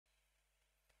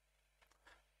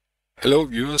Hello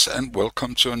viewers and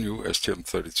welcome to a new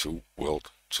STM32 World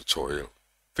tutorial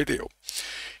video.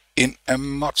 In a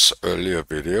much earlier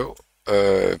video,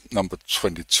 number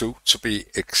 22 to be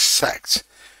exact,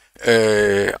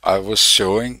 I was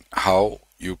showing how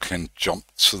you can jump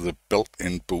to the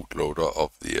built-in bootloader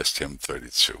of the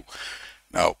STM32.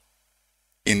 Now,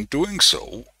 in doing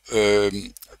so,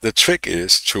 the trick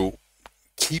is to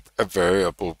keep a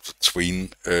variable between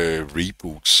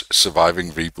reboots,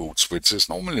 surviving reboots, which is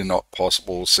normally not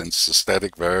possible since the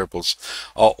static variables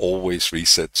are always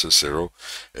reset to 0.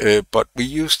 But we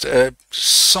used a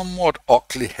somewhat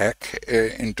ugly hack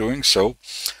in doing so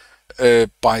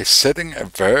by setting a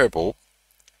variable,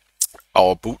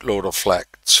 our bootloader flag,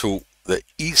 to the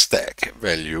eStack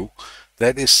value,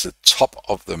 that is the top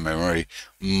of the memory,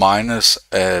 minus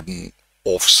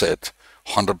offset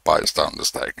 100 bytes down the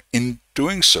stack. In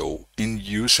doing so, in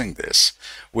using this,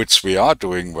 which we are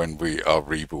doing when we are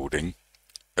rebooting,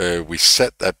 we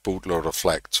set that bootloader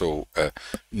flag to a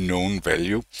known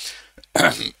value.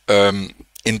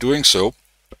 In doing so,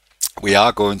 we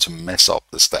are going to mess up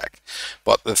the stack.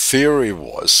 But the theory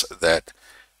was that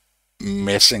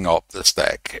messing up the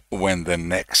stack when the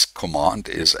next command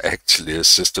is actually a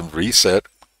system reset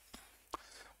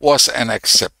was an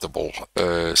acceptable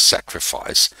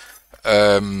sacrifice.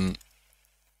 And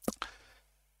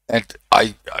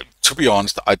to be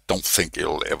honest, I don't think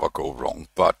it'll ever go wrong,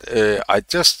 but I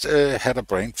just had a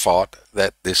brain fart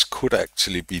that this could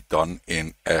actually be done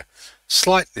in a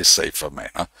slightly safer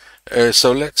manner.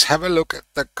 So let's have a look at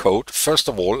the code. First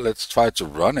of all, let's try to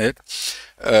run it.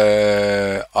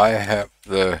 I have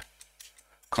the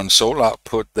console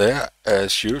output there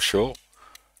as usual,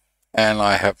 and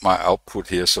I have my output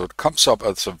here. So it comes up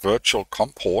as a virtual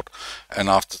COM port, and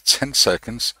after 10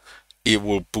 seconds it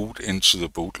will boot into the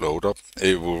bootloader.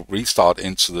 It will restart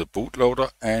into the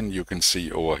bootloader, and you can see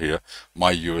over here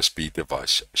my USB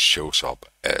device shows up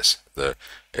as the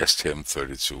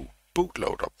STM32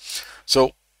 bootloader.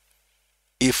 So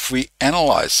if we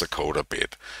analyze the code a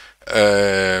bit,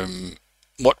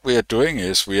 what we are doing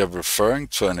is we are referring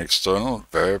to an external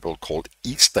variable called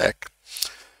eStack,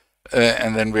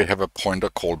 and then we have a pointer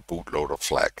called bootloader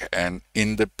flag. And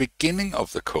in the beginning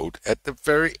of the code, at the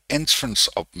very entrance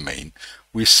of main,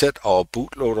 we set our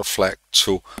bootloader flag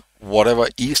to whatever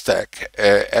eStack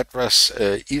address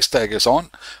eStack is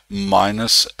on,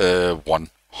 minus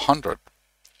 100.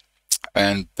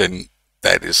 And then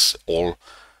that is all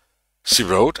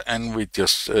zeroed, and we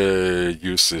just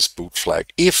use this boot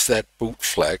flag. If that boot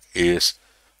flag is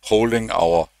holding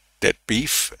our dead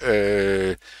beef,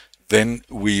 then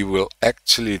we will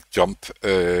actually jump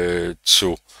to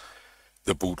the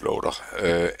bootloader.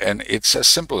 And it's as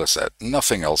simple as that.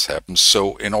 Nothing else happens.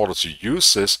 So in order to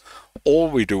use this, all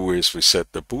we do is we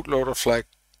set the bootloader flag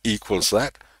equals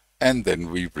that, and then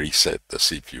we reset the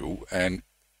CPU. And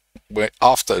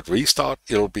after it restart,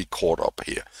 it'll be caught up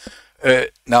here.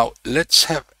 Now let's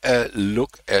have a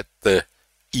look at the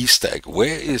eStack.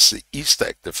 Where is the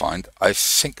eStack defined? I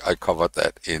think I covered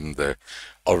that in the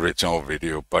original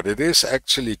video, but it is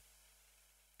actually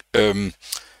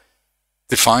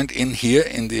defined in here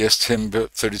in the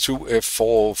STM32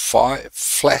 F45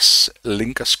 flash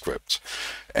linker script.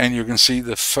 And you can see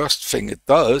the first thing it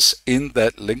does in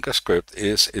that linker script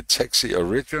is it takes the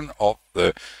origin of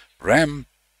the RAM,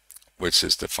 which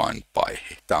is defined by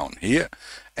down here,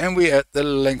 and we add the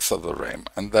length of the RAM,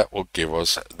 and that will give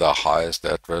us the highest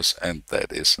address, and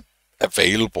that is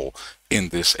available in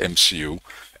this MCU,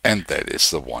 and that is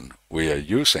the one we are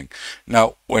using.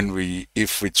 Now,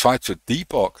 if we try to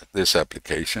debug this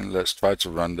application, let's try to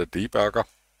run the debugger.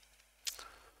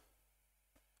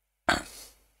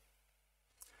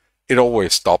 It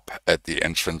always stops at the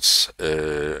entrance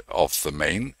of the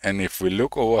main, and if we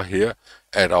look over here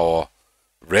at our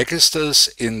registers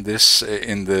in this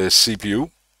in the CPU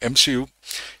MCU,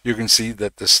 you can see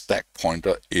that the stack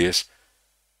pointer is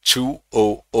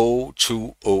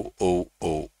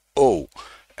 2002000,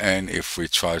 and if we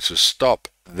try to stop,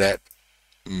 that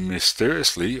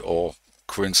mysteriously or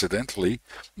coincidentally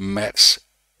match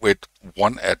with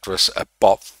one address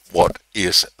above what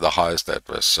is the highest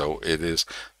address. So it is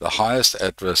the highest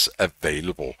address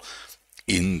available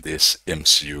in this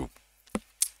MCU.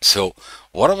 So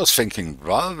what I was thinking,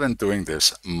 rather than doing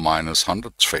this minus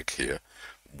 100 trick here,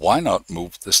 why not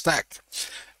move the stack?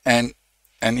 And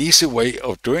an easy way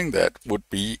of doing that would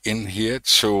be in here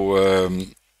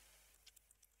to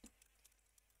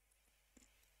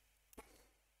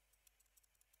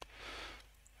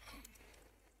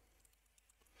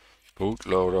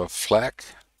bootloader flag.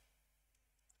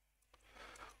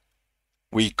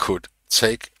 We could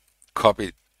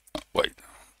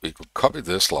copy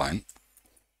this line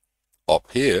up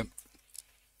here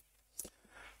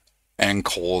and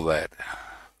call that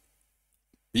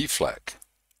B flag.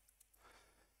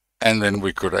 And then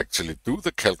we could actually do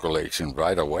the calculation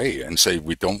right away and say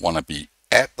we don't want to be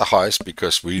at the highest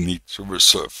because we need to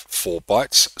reserve 4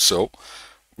 bytes. So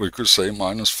we could say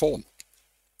 -4.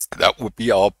 That would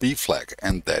be our B flag,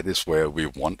 and that is where we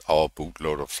want our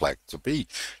bootloader flag to be.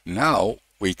 Now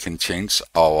we can change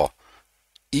our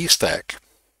E stack,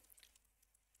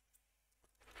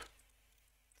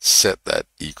 set that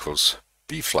equals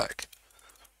B flag.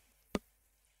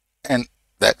 And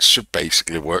that should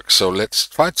basically work. So let's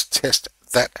try to test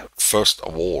that first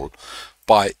of all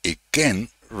by again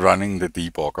running the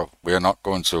debugger. We are not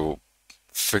going to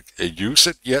use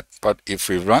it yet, but if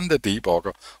we run the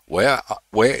debugger,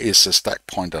 where is the stack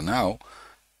pointer now?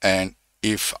 And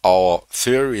if our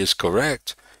theory is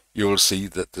correct, you will see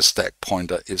that the stack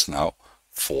pointer is now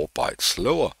 4 bytes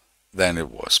lower than it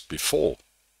was before.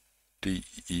 D,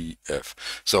 E, F.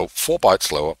 So 4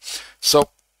 bytes lower. So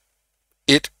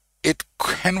it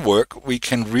can work. We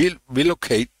can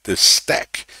relocate the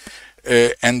stack,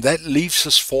 and that leaves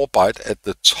us 4 bytes at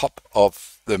the top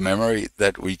of the memory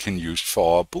that we can use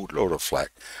for our bootloader flag.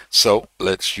 So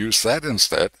let's use that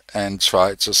instead and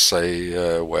try to say,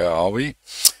 where are we?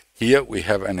 Here we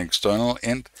have an external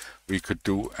int. We could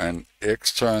do an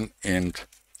extern int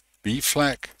B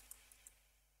flag.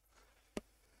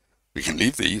 We can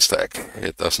leave the E stack.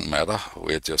 It doesn't matter.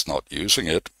 We're just not using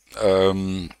it.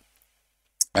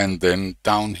 And then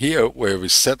down here where we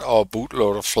set our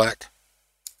bootloader flag,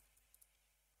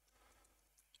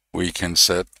 we can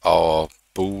set our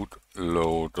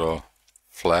bootloader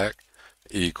flag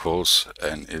equals,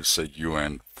 and it's a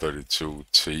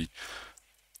UN32T,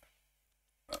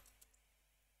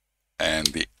 and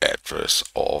the address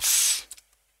of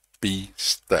B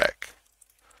stack.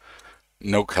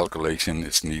 No calculation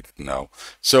is needed now.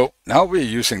 So now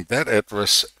we're using that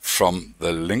address from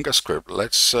the linker script.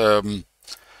 Let's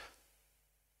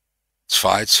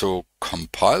try to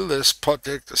compile this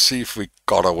project, see if we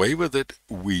got away with it.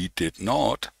 We did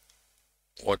not.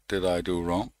 What did I do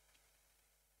wrong?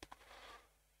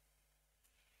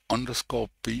 Underscore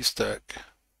B stack.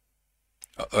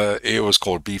 It was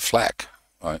called B flag,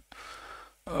 right?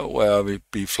 Where are we?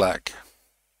 B flag.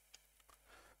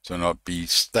 So not B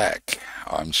stack.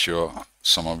 I'm sure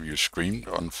some of you screamed.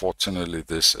 Unfortunately,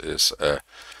 this is a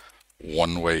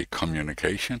one-way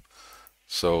communication,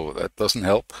 so that doesn't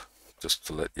help, just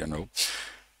to let you know.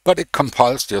 But it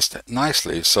compiles just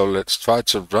nicely. So let's try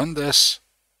to run this.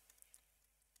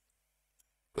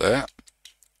 There.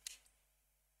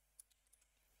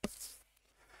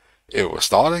 It was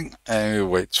starting, and we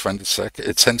wait 10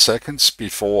 seconds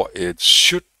before it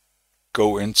should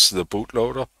go into the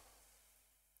bootloader.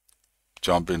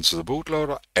 Jump into the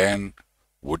bootloader, and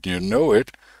wouldn't you know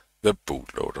it, the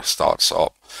bootloader starts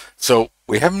up. So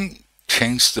we haven't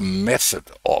changed the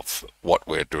method of what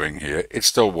we're doing here. It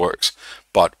still works,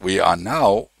 but we are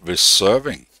now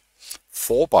reserving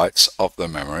 4 bytes of the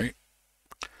memory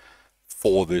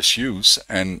for this use,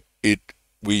 and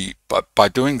but by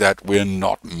doing that, we're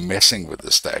not messing with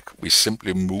the stack. We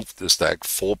simply move the stack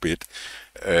 4 byte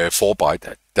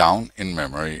down in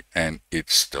memory, and it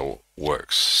still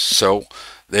works. So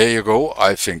there you go.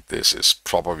 I think this is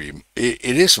probably,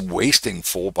 it is wasting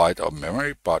 4 byte of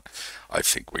memory, but I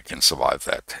think we can survive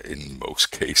that in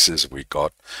most cases. We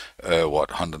got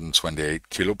 128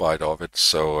 kilobyte of it,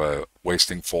 so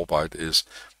wasting 4 byte is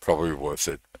probably worth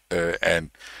it. And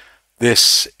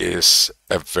this is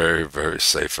a very, very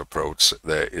safe approach.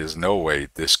 There is no way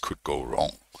this could go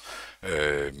wrong.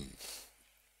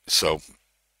 So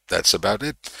that's about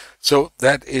it. So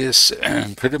that is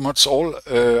pretty much all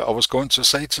I was going to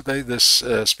say today. This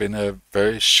has been a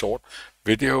very short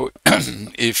video.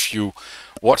 If you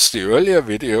watched the earlier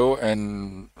video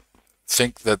and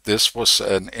think that this was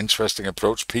an interesting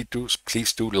approach,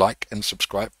 please do like and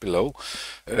subscribe below.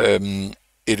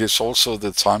 It is also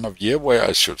the time of year where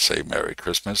I should say Merry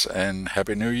Christmas and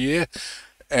Happy New Year.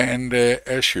 And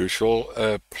as usual,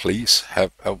 please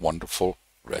have a wonderful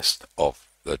rest of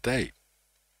the day.